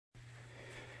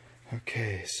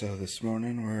Okay, so this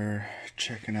morning we're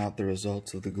checking out the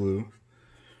results of the glue,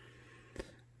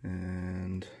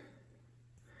 and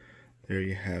there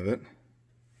you have it.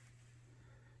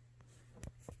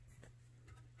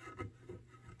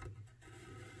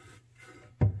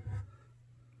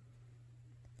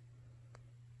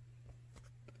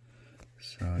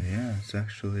 So yeah, it's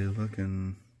actually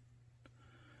looking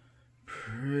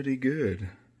pretty good.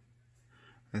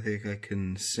 I think I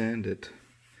can sand it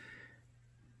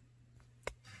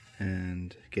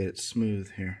and get it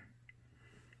smooth here.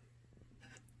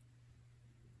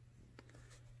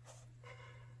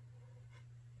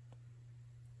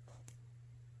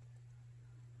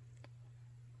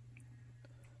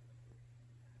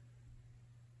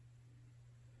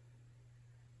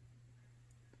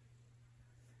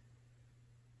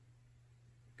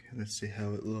 Okay, let's see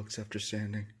how it looks after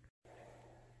sanding.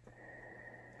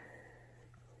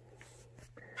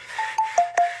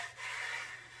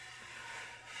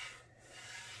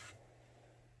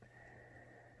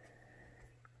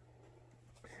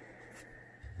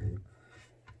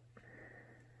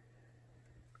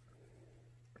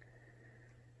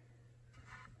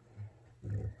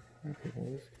 Okay, well,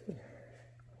 that's good.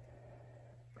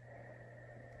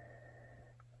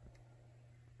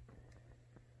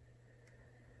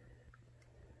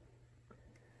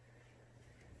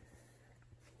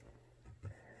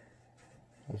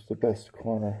 That's the best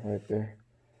corner right there.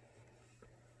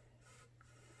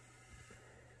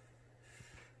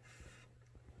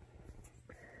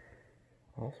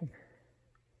 Awesome.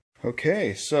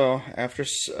 Okay, so after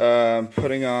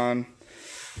putting on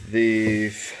the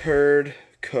third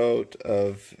coat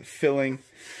of filling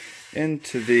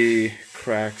into the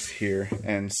cracks here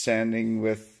and sanding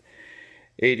with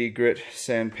 80 grit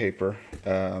sandpaper,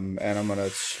 and I'm going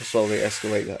to slowly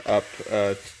escalate up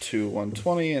to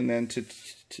 120 and then to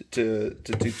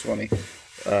 220.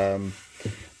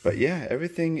 But yeah,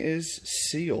 everything is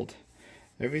sealed.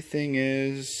 Everything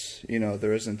is, you know,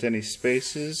 there isn't any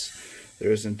spaces,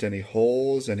 there isn't any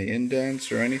holes, any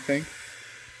indents or anything.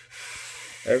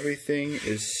 Everything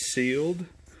is sealed,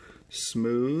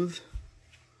 smooth,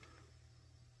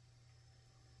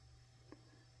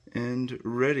 and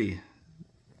ready.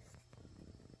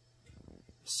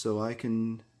 So I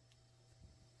can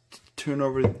turn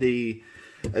over the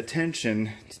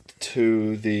attention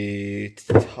to the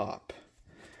top.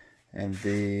 And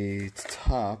the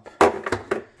top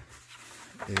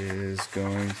is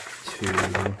going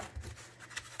to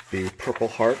be Purple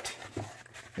Heart.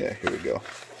 Yeah, here we go.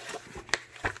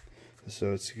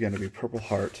 So it's going to be Purple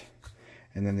Heart,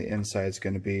 and then the inside is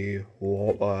going to be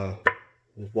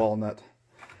Walnut.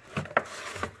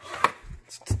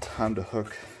 It's time to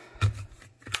hook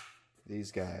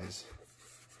these guys.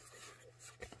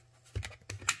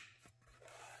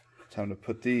 Time to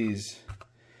put these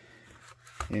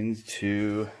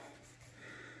into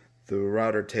the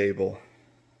router table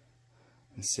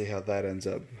and see how that ends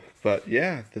up. But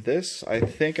yeah, this, I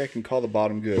think I can call the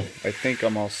bottom good. I think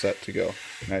I'm all set to go.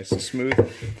 Nice and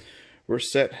smooth. We're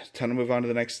set. Time to move on to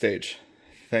the next stage.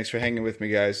 Thanks for hanging with me,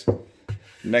 guys.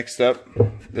 Next up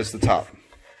is the top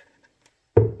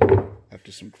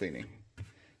after some cleaning.